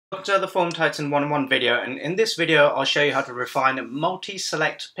Welcome to the Form Titan 101 video, and in this video I'll show you how to refine a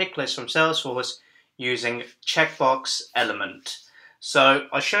multi-select pick list from Salesforce using Checkbox element. So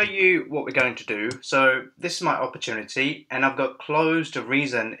I'll show you what we're going to do. So this is my opportunity and I've got closed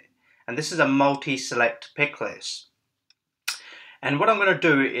reason, and this is a multi-select pick list. And what I'm going to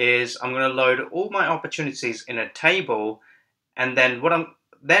do is I'm going to load all my opportunities in a table, and then what I'm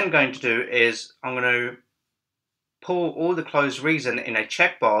then going to do is I'm going to pull all the closed reason in a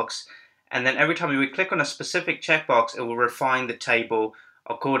checkbox, and then every time we click on a specific checkbox it will refine the table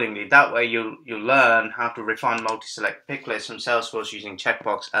accordingly. That way you'll learn how to refine multi-select pick lists from Salesforce using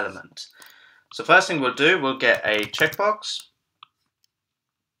checkbox element. So first thing we'll do, we'll get a checkbox,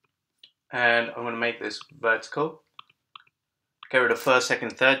 and I'm going to make this vertical, get rid of first,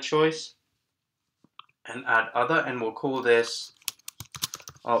 second, third choice, and add other, and we'll call this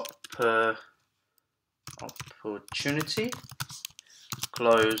opportunity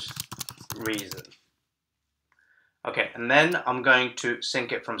close reason. Okay, and then I'm going to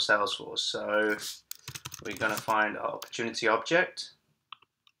sync it from Salesforce. So we're going to find our opportunity object,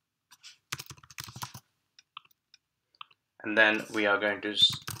 and then we are going to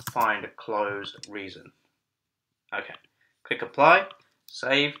find a close reason. Okay, click apply,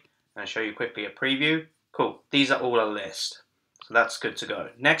 save, and I'll show you quickly a preview. Cool, these are all a list, so that's good to go.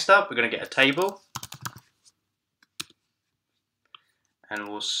 Next up, we're going to get a table, and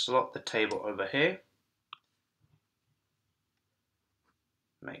we'll slot the table over here,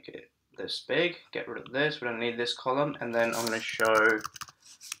 make it this big, get rid of this, we don't need this column, and then I'm going to show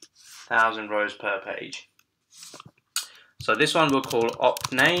 1,000 rows per page. So this one we'll call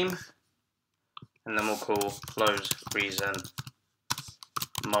op name, and then we'll call close reason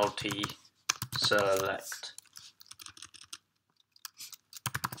multi select.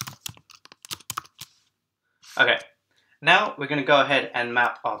 Okay. Now we're going to go ahead and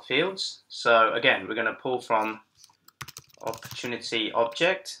map our fields. So again, we're going to pull from opportunity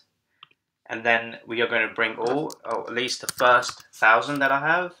object, and then we are going to bring all, or at least the first 1,000 that I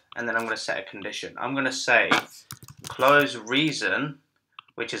have, and then I'm going to set a condition. I'm going to say close reason,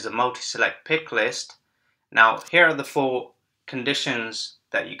 which is a multi-select pick list. Now here are the 4 conditions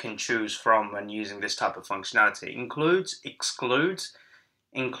that you can choose from when using this type of functionality. Includes, excludes,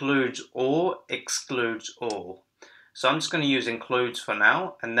 includes all, excludes all. So I'm just going to use includes for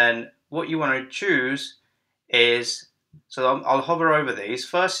now, and then what you want to choose is, so I'll hover over these.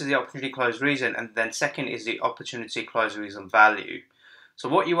 First is the opportunity close reason, and then second is the opportunity close reason value. So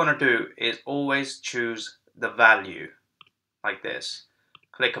what you want to do is always choose the value, like this.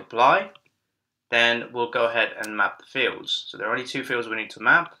 Click apply, then we'll go ahead and map the fields. So there are only 2 fields we need to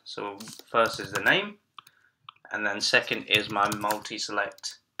map. So first is the name, and then second is my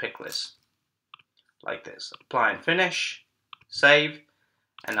multi-select pick list. Like this. Apply and finish, save,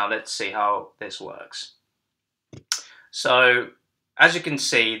 and now let's see how this works. So as you can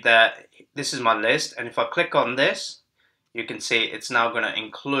see that this is my list, and if I click on this, you can see it's now going to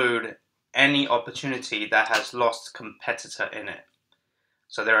include any opportunity that has lost competitor in it.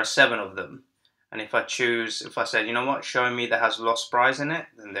 So there are 7 of them, and if I choose, if I say, you know what, show me that has lost price in it,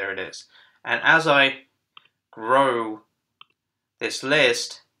 then there it is. And as I grow this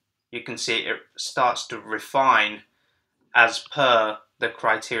list, you can see it starts to refine as per the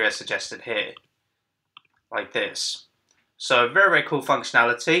criteria suggested here, like this. So very, very cool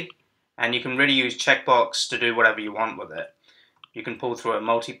functionality, and you can really use Checkbox to do whatever you want with it. You can pull through a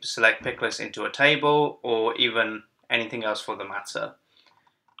multi-select pick list into a table, or even anything else for the matter.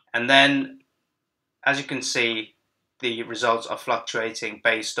 And then, as you can see, the results are fluctuating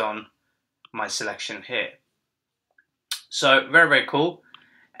based on my selection here. So very, very cool.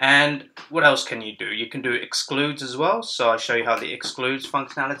 And what else can you do? You can do excludes as well. So I'll show you how the excludes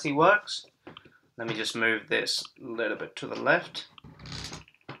functionality works. Let me just move this a little bit to the left.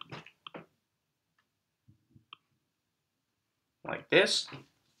 Like this.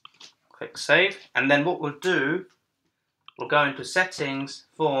 Click save. And then what we'll do, we'll go into settings,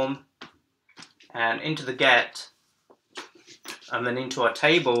 form, and into the get, and then into our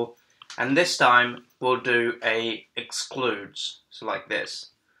table. And this time we'll do a excludes. So like this.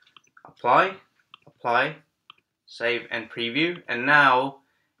 Apply, apply, save and preview, and now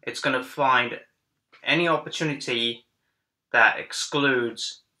it's going to find any opportunity that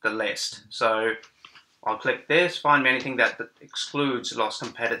excludes the list. So I'll click this, find me anything that excludes lost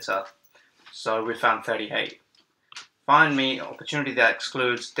competitor. So we found 38. Find me opportunity that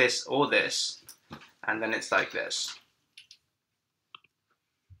excludes this or this, and then it's like this.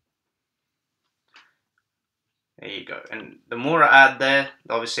 There you go. And the more I add there,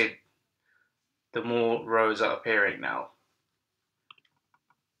 obviously the more rows are appearing now.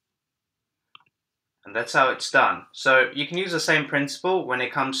 And that's how it's done. So you can use the same principle when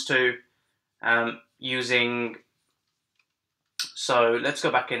it comes to using. So let's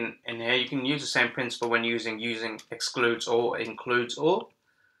go back in here. You can use the same principle when using excludes or includes or,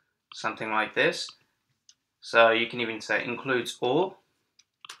 something like this. So you can even say includes or,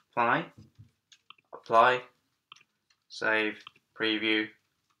 apply, save, preview.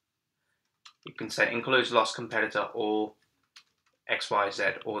 You can say includes lost competitor or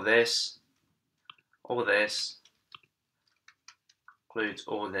XYZ or this, includes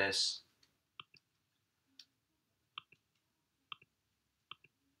all this,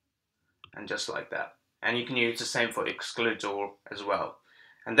 and just like that. And you can use the same for excludes all as well.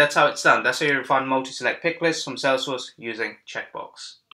 And that's how it's done. That's how you find multi-select pick lists from Salesforce using Checkbox.